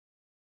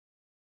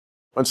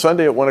On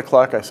Sunday at 1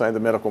 o'clock, I signed the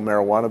medical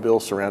marijuana bill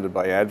surrounded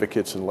by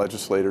advocates and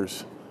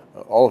legislators,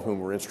 all of whom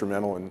were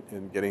instrumental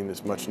in getting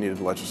this much-needed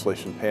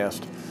legislation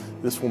passed.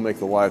 This will make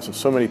the lives of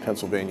so many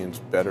Pennsylvanians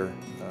better,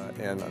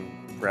 and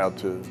I'm proud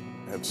to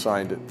have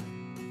signed it.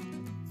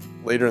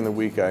 Later in the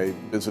week, I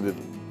visited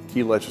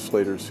key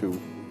legislators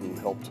who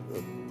helped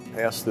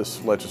pass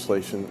this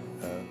legislation,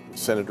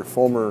 Senator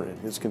Fulmer and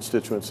his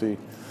constituency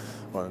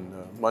on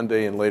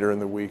Monday, and later in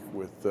the week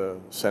with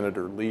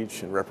Senator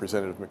Leach and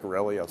Representative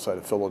McGarelli outside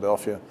of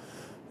Philadelphia.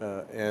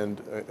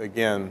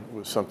 Again,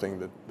 was something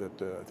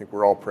that I think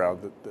we're all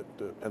proud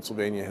that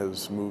Pennsylvania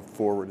has moved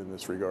forward in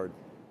this regard.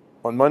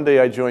 On Monday,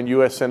 I joined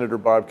U.S. Senator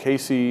Bob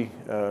Casey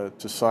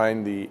to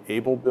sign the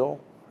ABLE bill,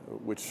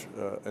 which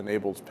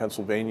enables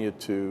Pennsylvania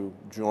to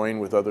join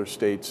with other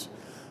states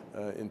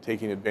in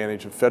taking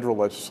advantage of federal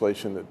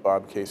legislation that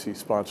Bob Casey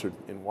sponsored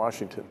in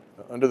Washington.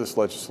 Under this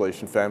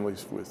legislation,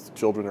 families with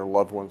children or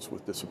loved ones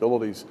with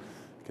disabilities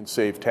can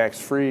save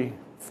tax-free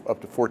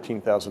up to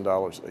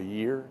 $14,000 a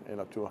year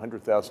and up to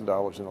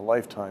 $100,000 in a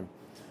lifetime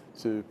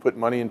to put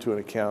money into an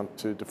account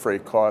to defray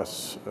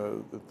costs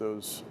that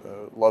those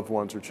loved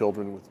ones or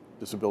children with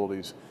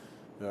disabilities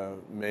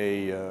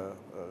may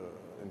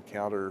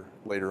encounter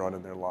later on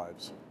in their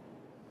lives.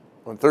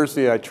 On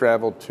Thursday, I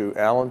traveled to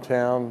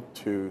Allentown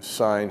to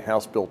sign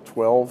House Bill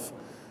 12,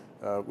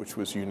 which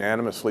was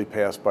unanimously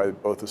passed by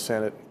both the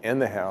Senate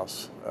and the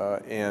House,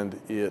 and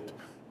it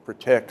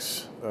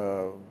protects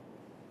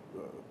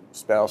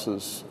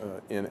spouses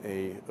in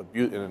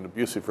an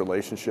abusive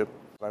relationship.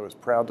 I was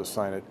proud to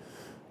sign it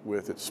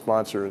with its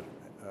sponsor,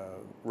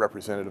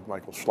 Representative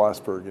Michael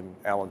Schlossberg in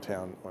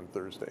Allentown on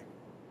Thursday.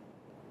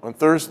 On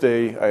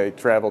Thursday, I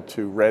traveled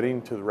to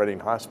Reading, to the Reading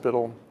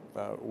Hospital,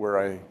 where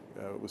I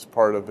was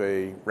part of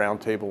a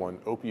roundtable on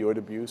opioid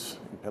abuse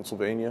in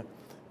Pennsylvania.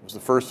 It was the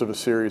first of a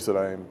series that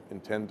I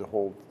intend to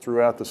hold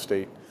throughout the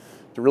state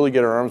to really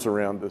get our arms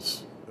around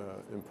this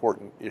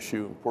important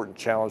issue, important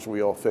challenge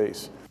we all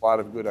face. A lot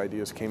of good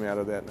ideas came out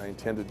of that, and I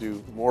intend to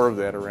do more of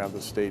that around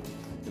the state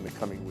in the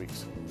coming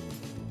weeks.